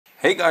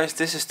Hey guys,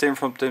 this is Tim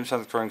from Tim's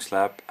Electronics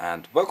Lab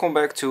and welcome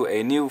back to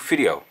a new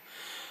video.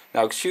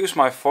 Now excuse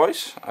my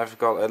voice, I've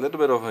got a little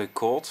bit of a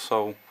cold,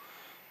 so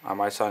I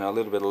might sound a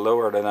little bit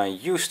lower than I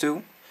used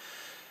to.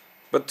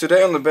 But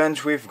today on the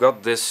bench we've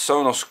got this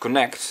Sonos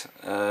CONNECT.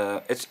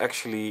 It's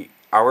actually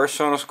our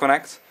Sonos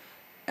CONNECT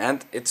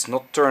and it's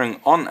not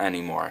turning on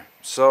anymore.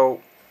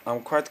 So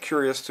I'm quite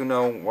curious to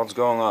know what's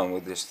going on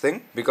with this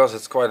thing, because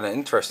it's quite an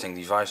interesting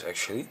device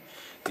actually.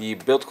 The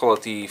build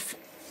quality,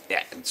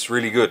 yeah, it's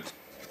really good.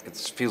 It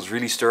feels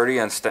really sturdy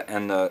and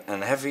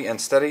heavy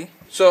and steady.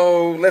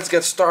 So let's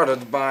get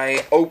started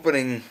by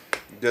opening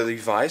the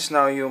device.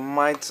 Now you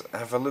might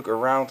have a look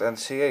around and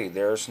see, hey,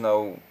 there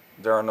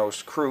are no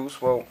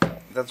screws. Well,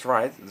 that's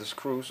right, the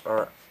screws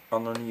are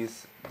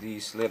underneath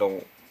these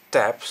little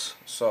tabs.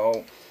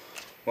 So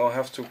we'll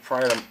have to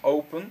pry them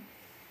open.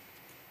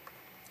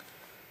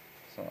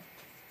 So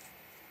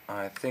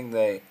I think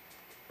they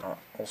are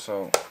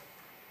also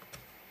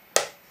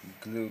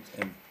glued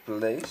in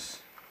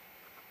place.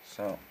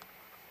 So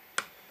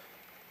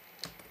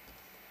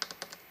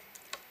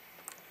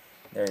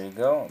there you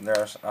go,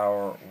 there's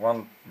our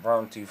one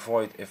warranty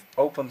void if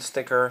opened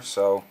sticker.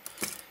 So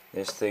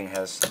this thing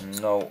has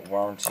no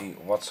warranty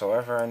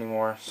whatsoever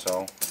anymore,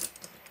 so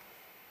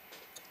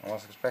I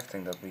was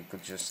expecting that we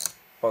could just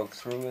poke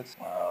through it.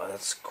 Wow,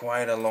 that's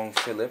quite a long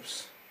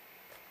Phillips.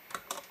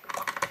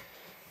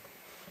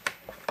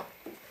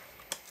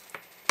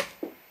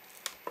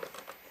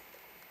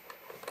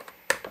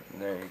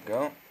 There you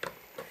go.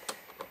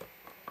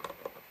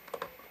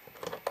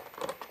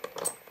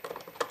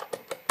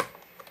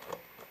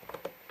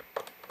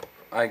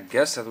 I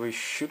guess that we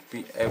should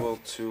be able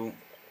to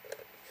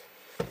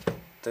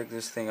take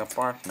this thing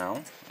apart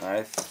now.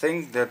 I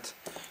think that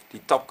the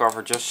top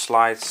cover just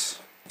slides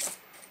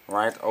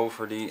right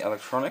over the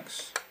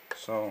electronics.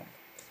 So,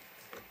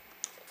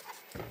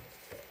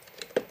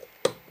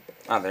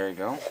 there you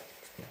go.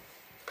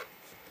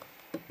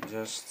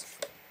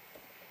 Just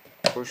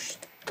push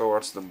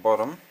towards the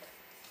bottom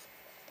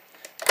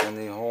and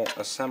the whole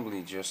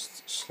assembly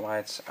just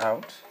slides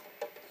out.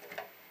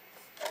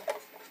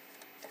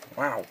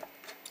 Wow!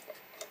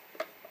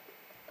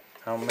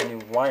 How many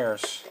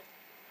wires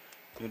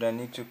do they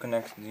need to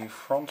connect the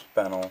front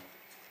panel?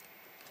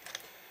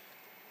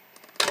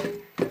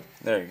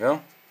 There you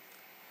go.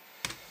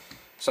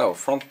 So,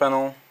 front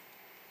panel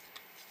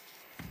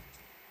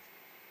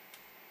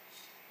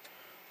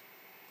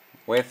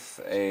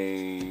with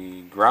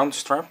a ground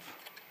strap.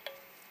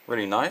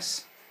 Really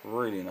nice,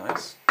 really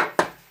nice.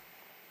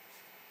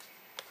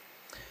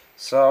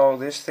 So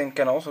this thing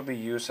can also be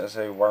used as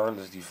a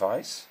wireless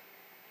device.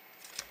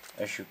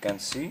 As you can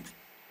see,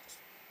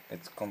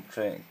 it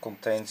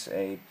contains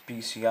a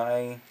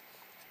PCI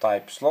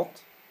type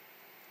slot,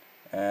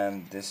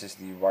 and this is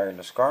the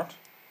wireless card.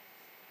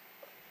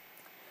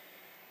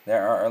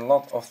 There are a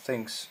lot of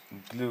things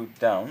glued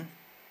down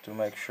to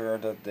make sure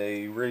that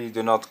they really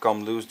do not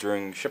come loose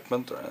during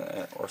shipment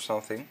or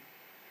something.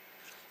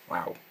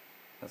 Wow,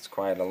 that's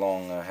quite a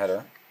long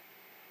header.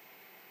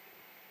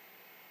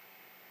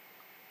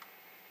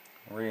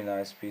 Really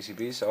nice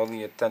PCBs.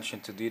 Only attention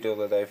to detail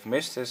that I've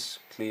missed is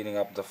cleaning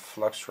up the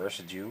flux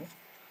residue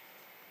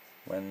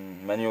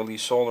when manually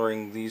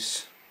soldering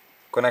these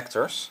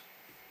connectors.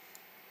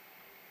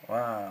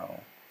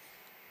 Wow.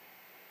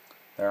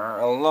 There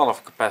are a lot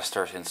of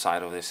capacitors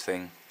inside of this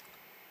thing.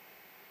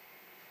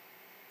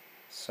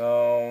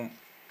 So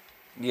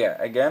yeah,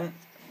 again,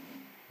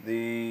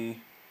 the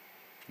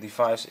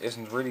device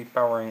isn't really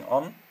powering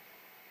on.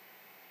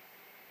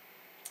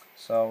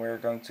 So we're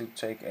going to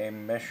take a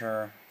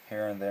measure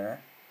here and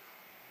there.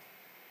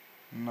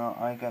 Now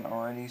I can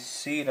already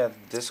see that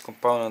this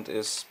component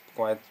is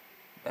quite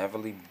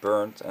heavily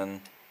burnt, and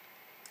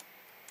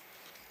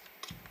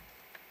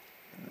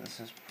this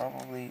is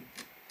probably,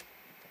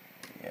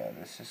 yeah,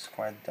 this is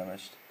quite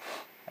damaged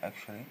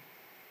actually.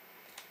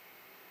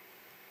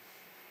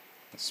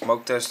 The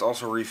smoke test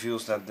also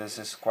reveals that this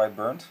is quite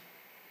burnt.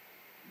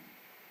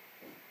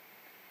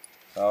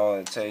 So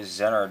it's a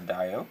Zener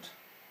diode.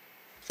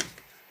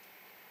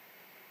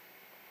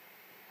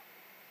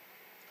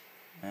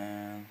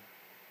 And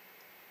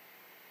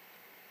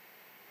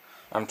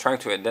I'm trying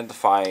to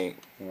identify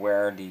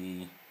where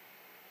the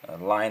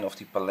line of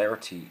the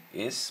polarity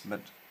is,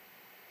 but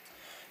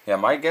yeah,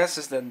 my guess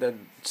is that the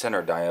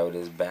Zener diode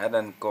is bad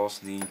and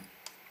causes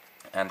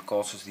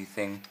the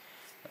thing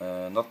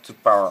not to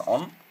power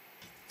on.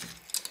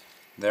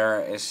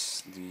 There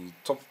is the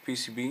top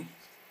PCB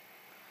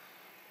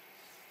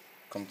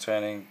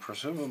containing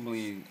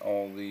presumably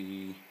all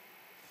the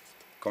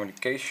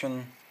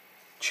communication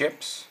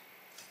chips,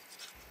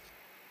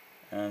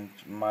 and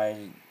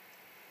my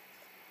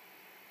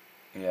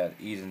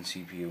Eden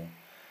CPU.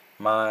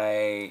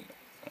 My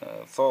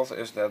thought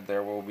is that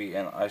there will be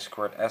an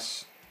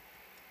I2S.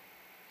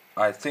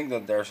 I think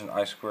that there's an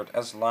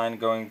I2S line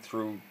going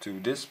through to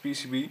this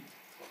PCB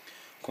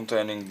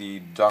containing the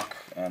dock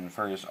and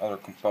various other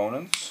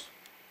components.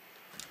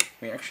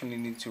 We actually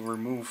need to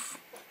remove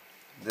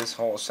this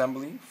whole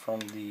assembly from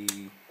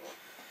the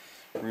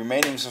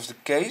remainings of the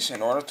case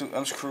in order to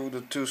unscrew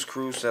the two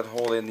screws that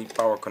hold in the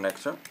power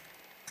connector.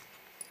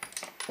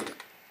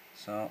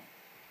 So,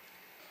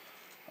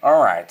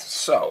 alright,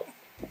 so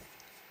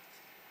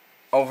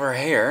over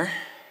here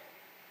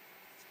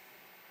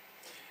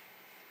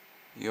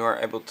you are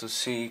able to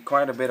see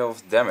quite a bit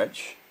of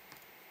damage.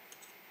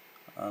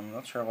 I'm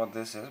not sure what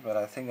this is, but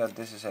I think that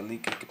this is a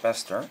leaky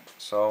capacitor.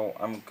 So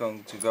I'm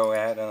going to go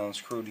ahead and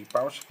unscrew the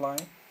power supply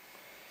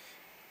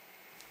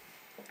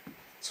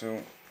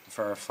to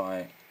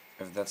verify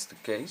if that's the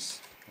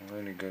case.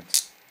 Really good.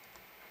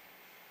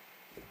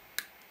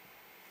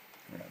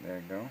 Yeah, there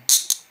you go.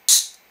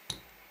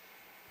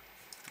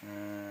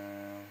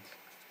 And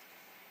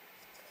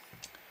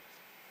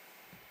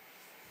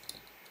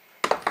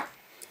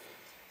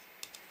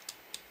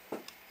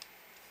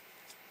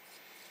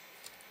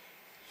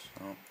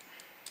so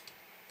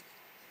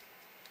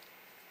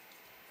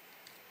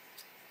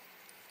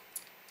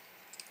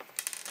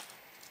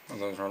well,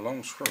 those are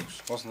long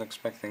screws. Wasn't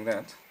expecting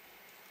that.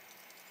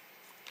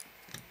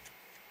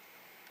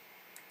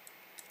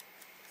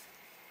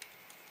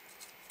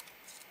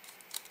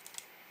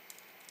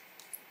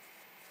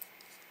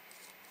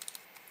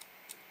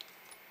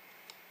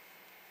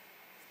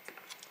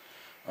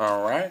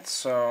 Alright,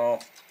 so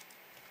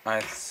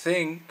I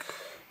think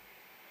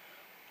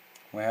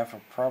we have a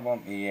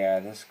problem. Yeah,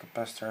 this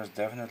capacitor is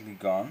definitely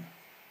gone.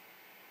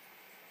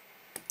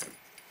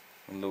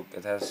 Look,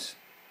 it has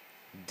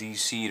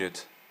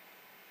de-seated.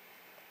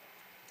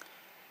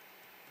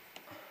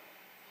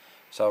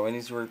 So we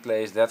need to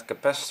replace that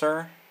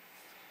capacitor,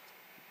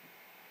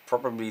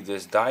 probably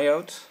this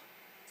diode,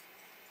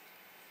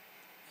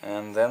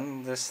 and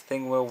then this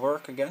thing will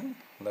work again.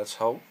 Let's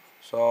hope.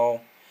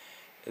 So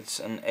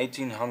it's an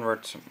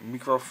 1800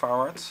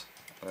 microfarad,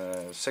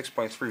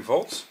 6.3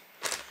 volts,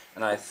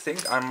 and I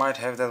think I might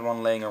have that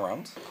one laying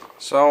around.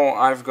 So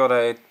I've got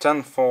a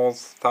 10 volt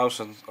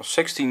 1000 or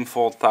 16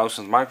 volt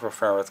 1000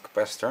 microfarad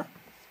capacitor.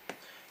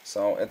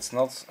 So it's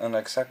not an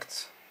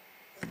exact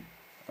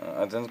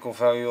identical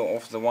value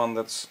of the one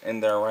that's in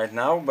there right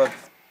now, but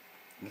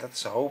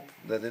let's hope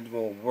that it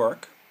will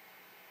work.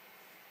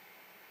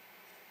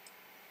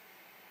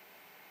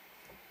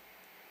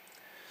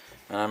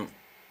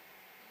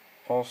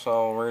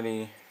 Also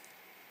really,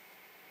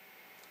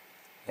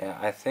 yeah,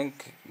 I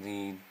think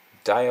the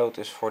diode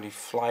is for the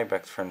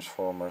flyback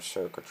transformer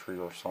circuitry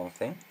or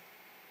something.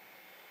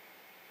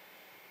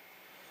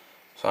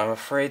 So I'm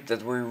afraid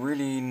that we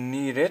really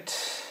need it,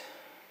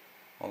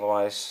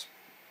 otherwise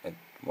it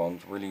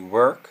won't really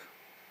work.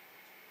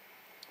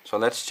 So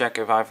let's check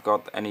if I've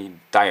got any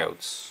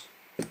diodes.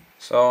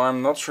 So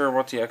I'm not sure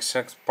what the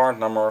exact part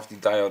number of the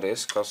diode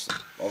is, because it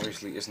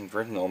obviously isn't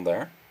written on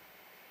there.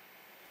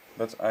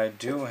 But I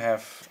do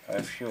have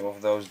a few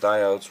of those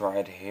diodes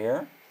right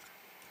here,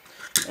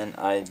 and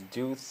I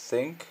do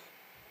think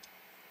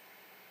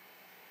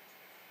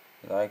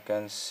that I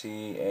can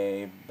see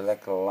a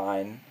black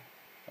line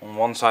on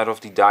one side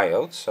of the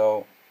diode.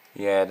 So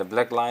yeah, the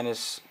black line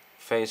is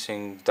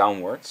facing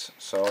downwards,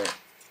 so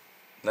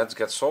let's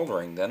get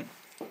soldering then.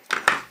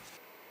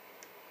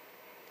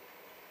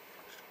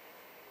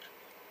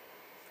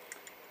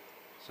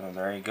 So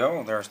there you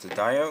go, there's the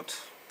diode.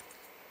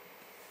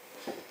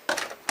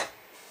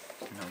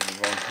 Now we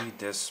won't need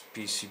this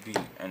PCB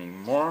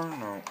anymore.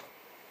 No.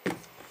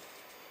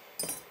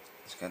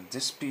 Let's get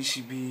this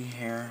PCB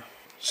here.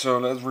 So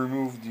let's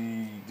remove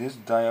this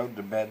diode,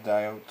 the bad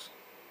diode.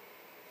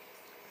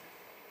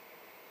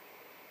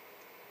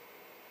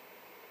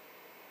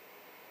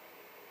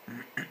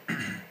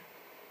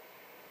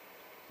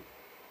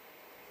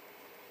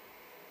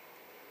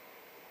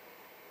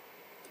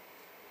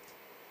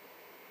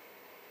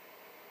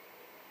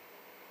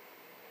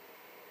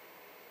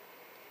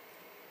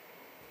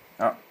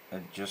 Oh,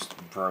 it just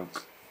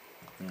broke.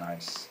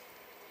 Nice.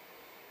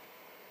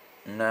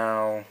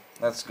 Now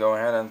let's go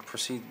ahead and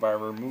proceed by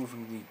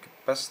removing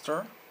the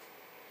capacitor.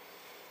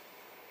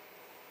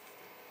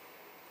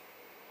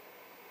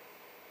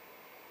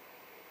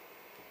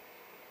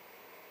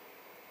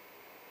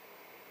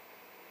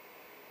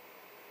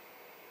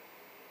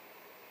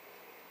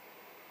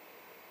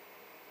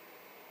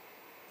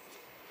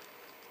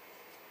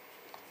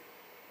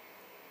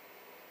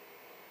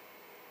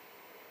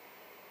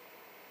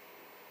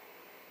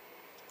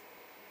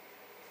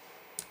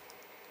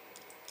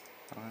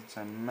 Oh, that's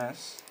a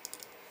mess.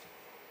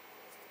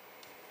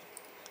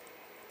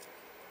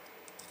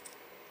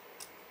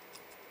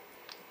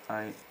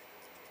 I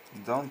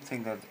don't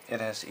think that it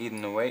has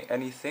eaten away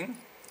anything.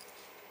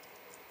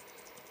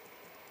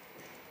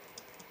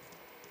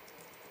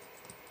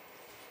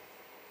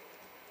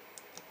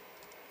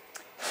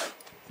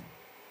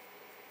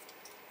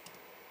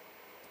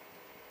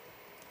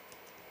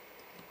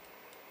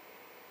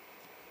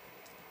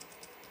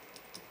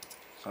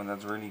 So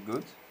that's really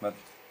good, but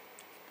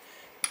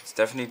it's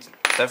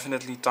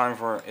definitely time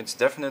for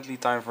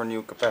a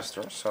new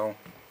capacitor. So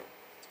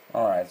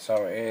alright,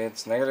 so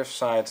it's negative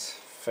side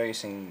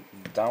facing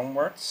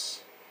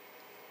downwards,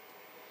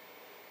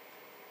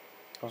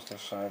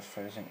 positive side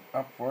facing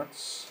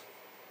upwards.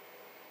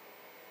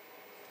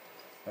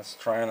 Let's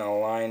try and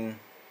align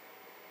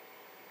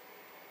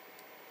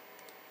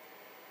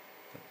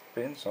the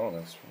pins. Oh,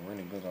 that's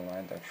really good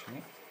aligned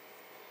actually.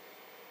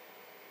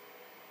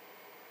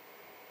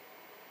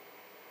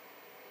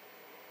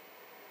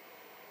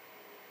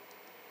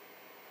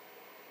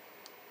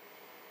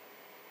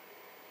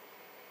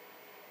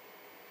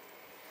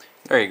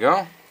 There you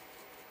go.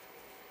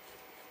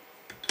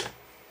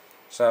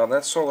 So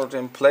that's soldered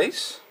in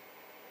place.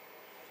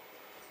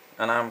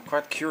 And I'm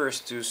quite curious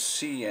to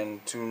see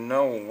and to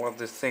know what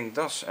this thing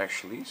does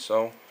actually.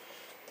 So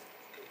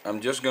I'm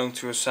just going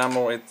to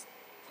assemble it,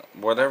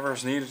 whatever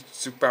is needed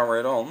to power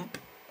it on,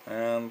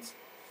 and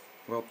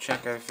we'll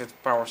check if it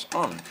powers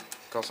on.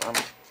 Because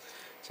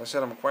as I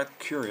said, I'm quite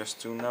curious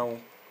to know.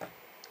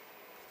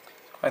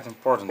 It's quite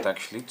important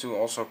actually to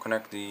also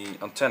connect the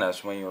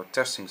antennas when you're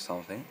testing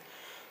something,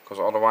 because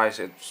otherwise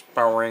it's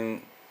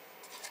powering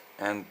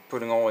and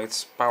putting all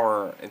its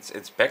power, it's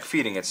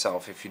backfeeding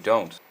itself if you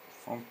don't.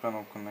 Front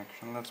panel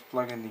connection. Let's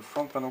plug in the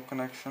front panel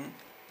connection.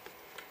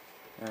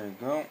 There you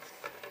go.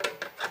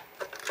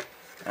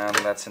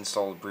 And let's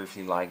install it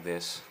briefly like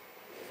this.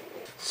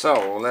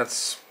 So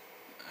let's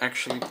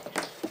actually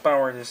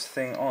power this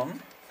thing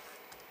on.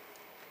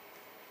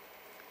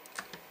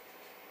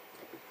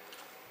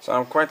 So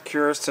I'm quite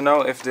curious to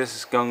know if this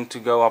is going to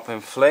go up in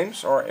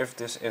flames or if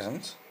this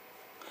isn't.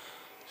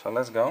 So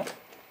let's go.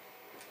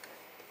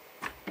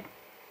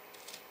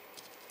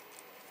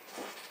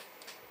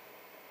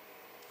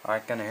 I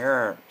can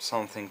hear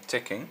something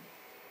ticking.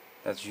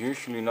 That's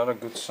usually not a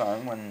good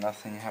sign when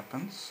nothing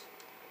happens.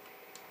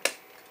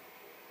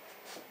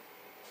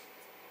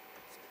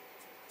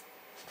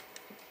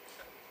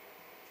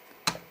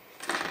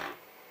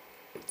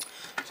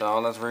 So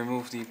let's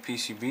remove the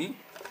PCB.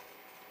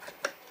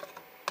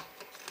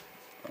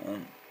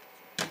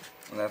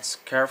 Let's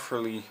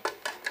carefully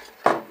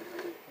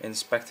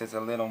inspect it a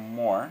little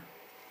more.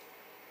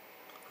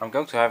 I'm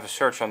going to have a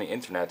search on the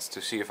internet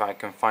to see if I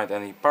can find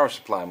any power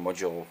supply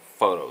module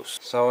photos.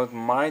 So it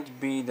might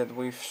be that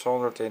we've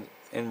soldered it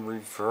in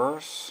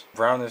reverse.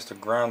 Brown is the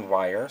ground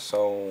wire,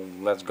 so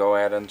let's go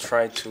ahead and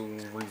try to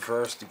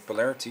reverse the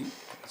polarity.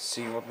 Let's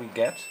see what we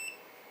get.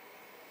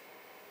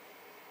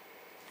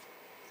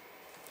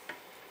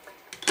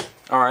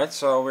 Alright,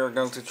 so we're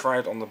going to try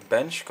it on the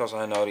bench because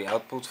I know the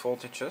output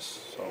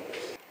voltages. So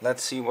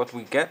let's see what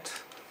we get.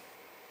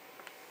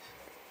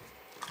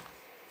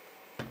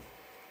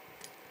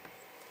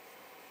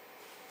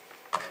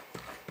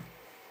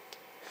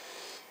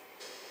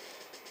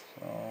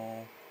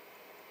 So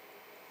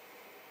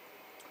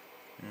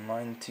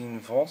 19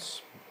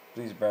 volts.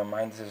 Please bear in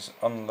mind this is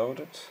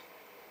unloaded.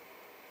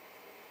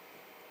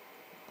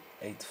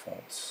 8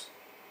 volts.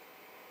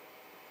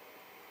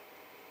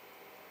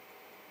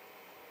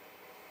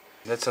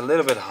 That's a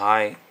little bit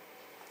high,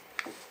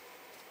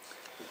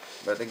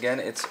 but again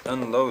it's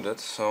unloaded,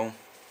 so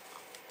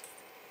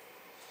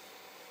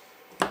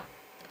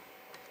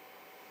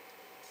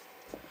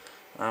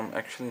I'm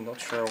actually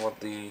not sure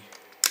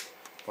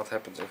what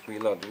happens if we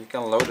load. We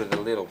can load it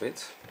a little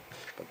bit,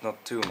 but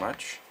not too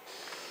much.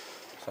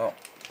 So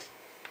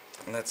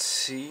let's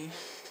see.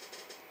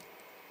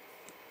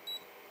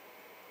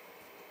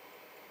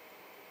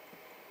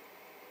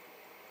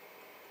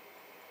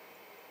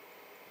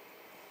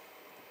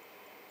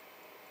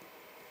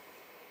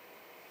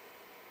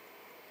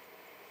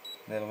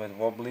 A little bit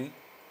wobbly.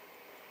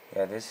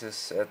 Yeah, this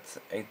is at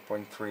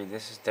 8.3.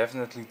 This is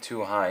definitely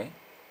too high.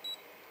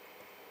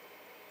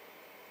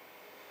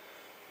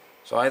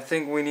 So I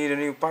think we need a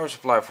new power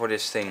supply for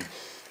this thing,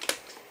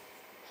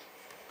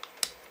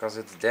 because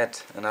it's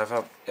dead. And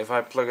if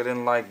I plug it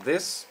in like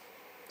this,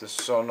 the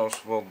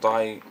Sonos will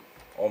die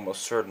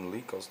almost certainly,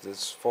 because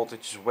this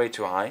voltage is way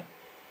too high.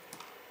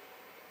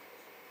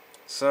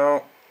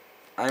 So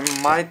I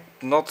might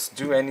not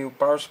do a new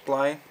power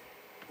supply.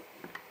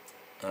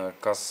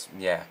 Because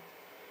yeah,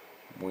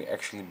 we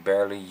actually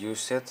barely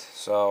used it,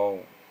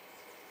 so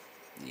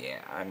yeah,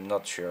 I'm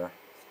not sure.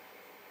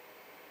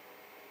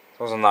 It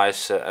was a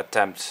nice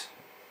attempt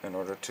in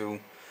order to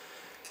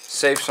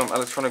save some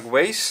electronic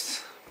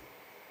waste,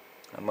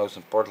 and most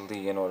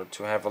importantly in order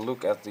to have a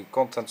look at the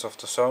contents of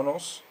the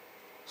Sonos.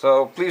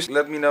 So please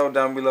let me know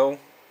down below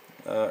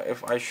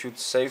if I should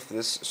save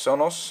this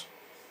Sonos,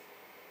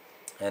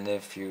 and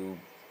if you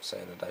say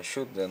that I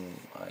should, then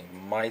I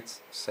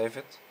might save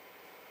it.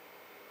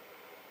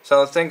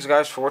 So thanks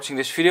guys for watching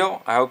this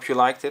video. I hope you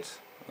liked it.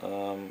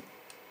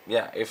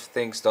 Yeah, if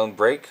things don't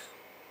break,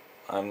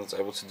 I'm not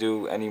able to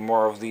do any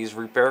more of these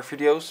repair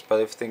videos,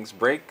 but if things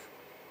break,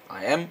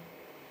 I am.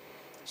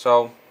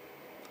 So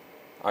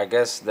I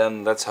guess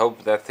then let's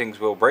hope that things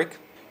will break.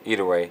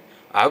 Either way,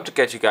 I hope to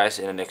catch you guys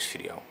in the next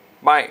video.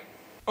 Bye!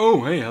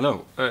 Oh, hey,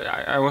 hello.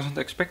 I wasn't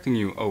expecting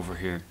you over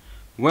here.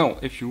 Well,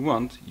 if you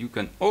want, you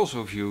can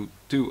also view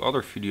 2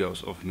 other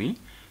videos of me.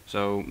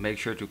 So make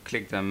sure to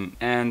click them,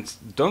 and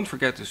don't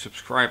forget to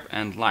subscribe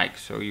and like,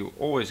 so you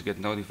always get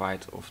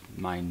notified of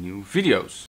my new videos.